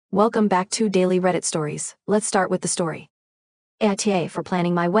Welcome back to Daily Reddit Stories. Let's start with the story. AITA for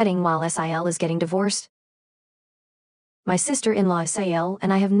planning my wedding while SIL is getting divorced. My sister-in-law SIL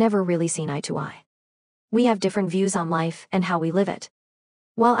and I have never really seen eye to eye. We have different views on life and how we live it.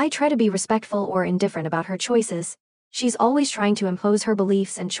 While I try to be respectful or indifferent about her choices, she's always trying to impose her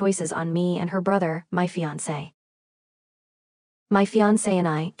beliefs and choices on me and her brother, my fiancé. My fiancé and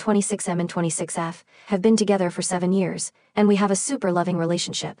I, 26M and 26F, have been together for 7 years, and we have a super loving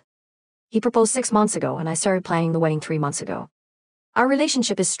relationship. He proposed 6 months ago and I started planning the wedding 3 months ago. Our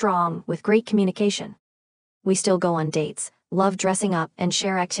relationship is strong, with great communication. We still go on dates, love dressing up, and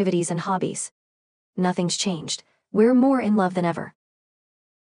share activities and hobbies. Nothing's changed. We're more in love than ever.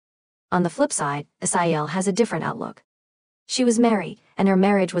 On the flip side, SIL has a different outlook. She was married, and her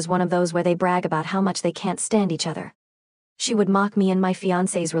marriage was one of those where they brag about how much they can't stand each other. She would mock me and my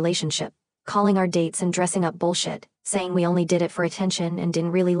fiancé's relationship, calling our dates and dressing up bullshit, saying we only did it for attention and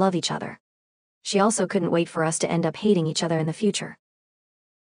didn't really love each other. She also couldn't wait for us to end up hating each other in the future.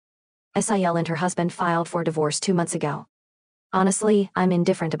 SIL and her husband filed for divorce 2 months ago. Honestly, I'm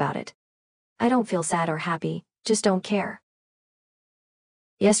indifferent about it. I don't feel sad or happy, just don't care.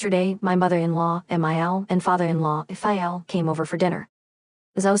 Yesterday, my mother-in-law, MIL, and father-in-law, FIL, came over for dinner.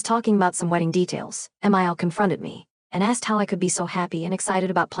 As I was talking about some wedding details, MIL confronted me and asked how I could be so happy and excited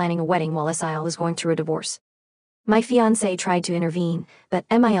about planning a wedding while SIL is going through a divorce. My fiancé tried to intervene, but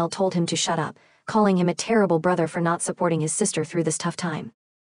MIL told him to shut up, calling him a terrible brother for not supporting his sister through this tough time.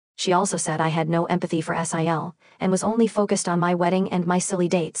 She also said I had no empathy for SIL, and was only focused on my wedding and my silly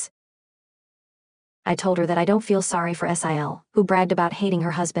dates. I told her that I don't feel sorry for SIL, who bragged about hating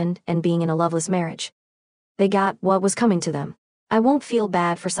her husband and being in a loveless marriage. They got what was coming to them. I won't feel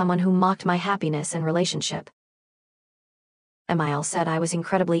bad for someone who mocked my happiness and relationship. MIL said I was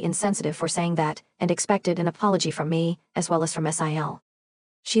incredibly insensitive for saying that, and expected an apology from me, as well as from SIL.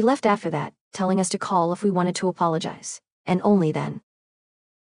 She left after that, telling us to call if we wanted to apologize, and only then.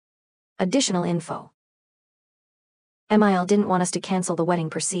 Additional info. MIL didn't want us to cancel the wedding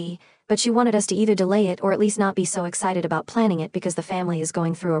per se, but she wanted us to either delay it or at least not be so excited about planning it because the family is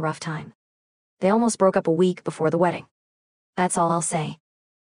going through a rough time. They almost broke up a week before the wedding. That's all I'll say.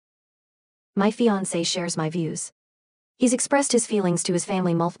 My fiancé shares my views. He's expressed his feelings to his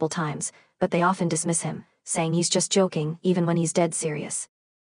family multiple times, but they often dismiss him, saying he's just joking even when he's dead serious.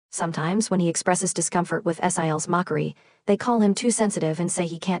 Sometimes when he expresses discomfort with SIL's mockery, they call him too sensitive and say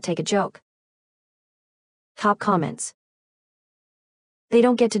he can't take a joke. Top comments. They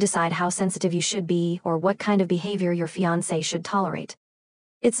don't get to decide how sensitive you should be or what kind of behavior your fiancé should tolerate.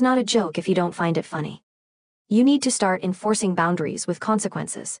 It's not a joke if you don't find it funny. You need to start enforcing boundaries with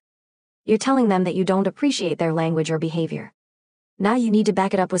consequences. You're telling them that you don't appreciate their language or behavior. Now you need to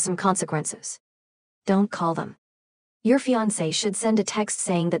back it up with some consequences. Don't call them. Your fiancé should send a text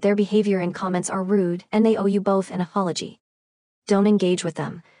saying that their behavior and comments are rude and they owe you both an apology. Don't engage with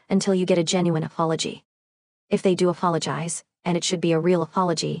them until you get a genuine apology. If they do apologize, and it should be a real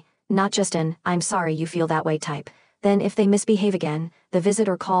apology, not just an "I'm sorry you feel that way" type, then if they misbehave again, the visit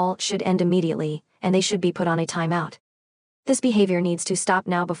or call should end immediately, and they should be put on a timeout. This behavior needs to stop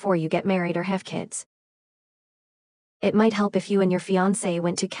now before you get married or have kids. It might help if you and your fiancé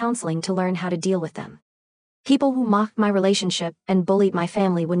went to counseling to learn how to deal with them. People who mocked my relationship and bullied my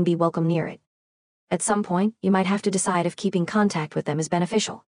family wouldn't be welcome near it. At some point, you might have to decide if keeping contact with them is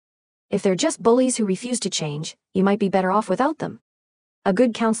beneficial. If they're just bullies who refuse to change, you might be better off without them. A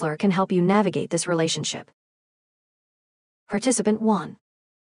good counselor can help you navigate this relationship. Participant 1.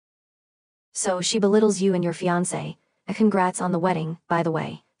 So she belittles you and your fiancé. Congrats on the wedding, by the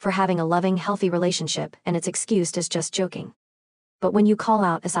way, for having a loving, healthy relationship, and it's excused as just joking. But when you call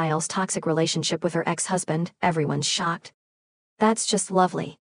out SIL's toxic relationship with her ex-husband, everyone's shocked. That's just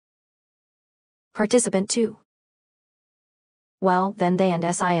lovely. Participant 2. Well, then they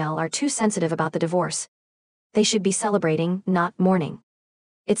and SIL are too sensitive about the divorce. They should be celebrating, not mourning.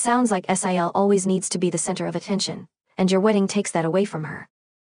 It sounds like SIL always needs to be the center of attention, and your wedding takes that away from her.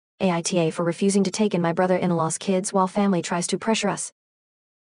 AITA for refusing to take in my brother-in-law's kids while family tries to pressure us.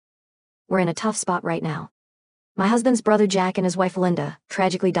 We're in a tough spot right now. My husband's brother Jack and his wife Linda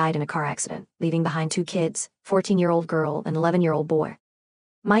tragically died in a car accident, leaving behind 2 kids, 14-year-old girl and 11-year-old boy.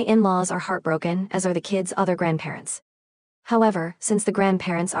 My in-laws are heartbroken, as are the kids' other grandparents. However, since the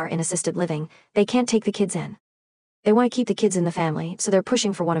grandparents are in assisted living, they can't take the kids in. They want to keep the kids in the family, so they're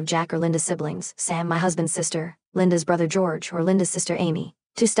pushing for one of Jack or Linda's siblings, Sam, my husband's sister, Linda's brother George, or Linda's sister Amy,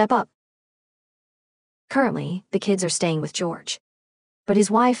 to step up. Currently, the kids are staying with George. But his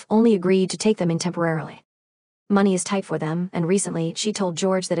wife only agreed to take them in temporarily. Money is tight for them, and recently she told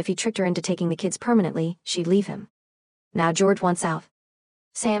George that if he tricked her into taking the kids permanently, she'd leave him. Now George wants out.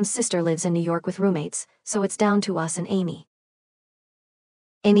 Sam's sister lives in New York with roommates, so it's down to us and Amy.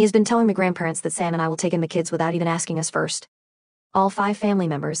 Amy has been telling the grandparents that Sam and I will take in the kids without even asking us first. All 5 family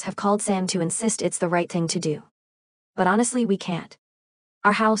members have called Sam to insist it's the right thing to do. But honestly, we can't.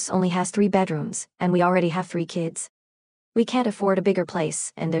 Our house only has 3 bedrooms, and we already have 3 kids. We can't afford a bigger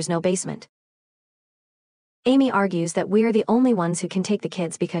place, and there's no basement. Amy argues that we're the only ones who can take the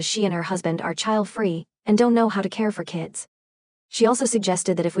kids because she and her husband are child-free and don't know how to care for kids. She also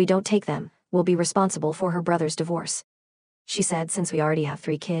suggested that if we don't take them, we'll be responsible for her brother's divorce. She said since we already have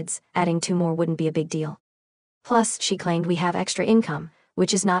 3 kids, adding 2 more wouldn't be a big deal. Plus, she claimed we have extra income,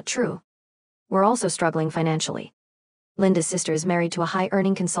 which is not true. We're also struggling financially. Linda's sister is married to a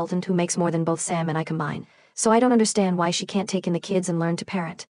high-earning consultant who makes more than both Sam and I combine, so I don't understand why she can't take in the kids and learn to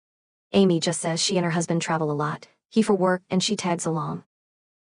parent. Amy just says she and her husband travel a lot, he for work and she tags along.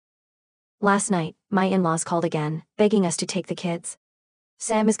 Last night, my in-laws called again, begging us to take the kids.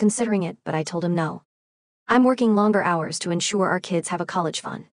 Sam is considering it, but I told him no. I'm working longer hours to ensure our kids have a college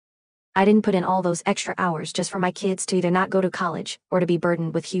fund. I didn't put in all those extra hours just for my kids to either not go to college or to be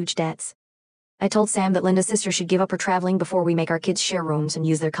burdened with huge debts. I told Sam that Linda's sister should give up her traveling before we make our kids share rooms and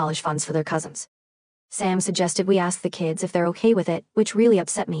use their college funds for their cousins. Sam suggested we ask the kids if they're okay with it, which really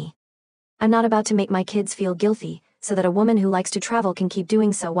upset me. I'm not about to make my kids feel guilty, so that a woman who likes to travel can keep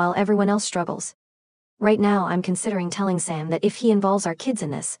doing so while everyone else struggles. Right now, I'm considering telling Sam that if he involves our kids in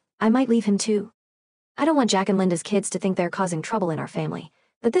this, I might leave him too. I don't want Jack and Linda's kids to think they're causing trouble in our family,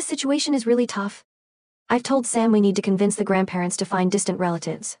 but this situation is really tough. I've told Sam we need to convince the grandparents to find distant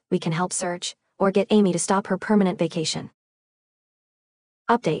relatives we can help search, or get Amy to stop her permanent vacation.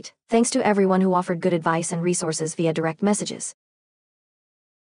 Update: thanks to everyone who offered good advice and resources via direct messages.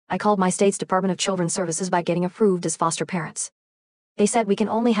 I called my state's Department of Children's Services by getting approved as foster parents. They said we can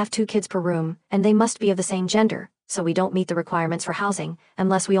only have 2 kids per room, and they must be of the same gender, so we don't meet the requirements for housing,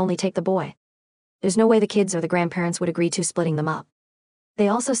 unless we only take the boy. There's no way the kids or the grandparents would agree to splitting them up. They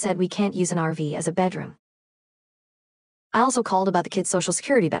also said we can't use an RV as a bedroom. I also called about the kids' Social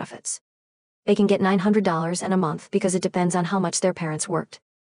Security benefits. They can get $900 in a month because it depends on how much their parents worked.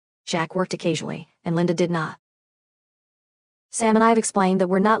 Jack worked occasionally, and Linda did not. Sam and I have explained that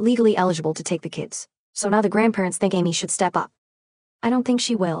we're not legally eligible to take the kids, so now the grandparents think Amy should step up. I don't think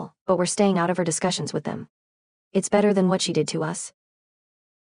she will, but we're staying out of her discussions with them. It's better than what she did to us.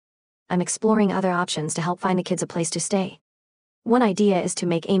 I'm exploring other options to help find the kids a place to stay. One idea is to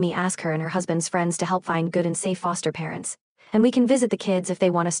make Amy ask her and her husband's friends to help find good and safe foster parents, and we can visit the kids if they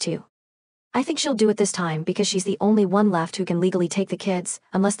want us to. I think she'll do it this time because she's the only one left who can legally take the kids,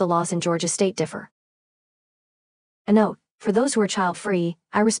 unless the laws in Georgia state differ. A note: for those who are child-free,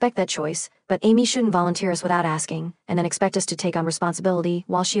 I respect that choice, but Amy shouldn't volunteer us without asking, and then expect us to take on responsibility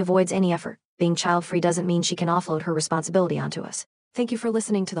while she avoids any effort. Being child-free doesn't mean she can offload her responsibility onto us. Thank you for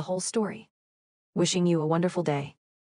listening to the whole story. Wishing you a wonderful day.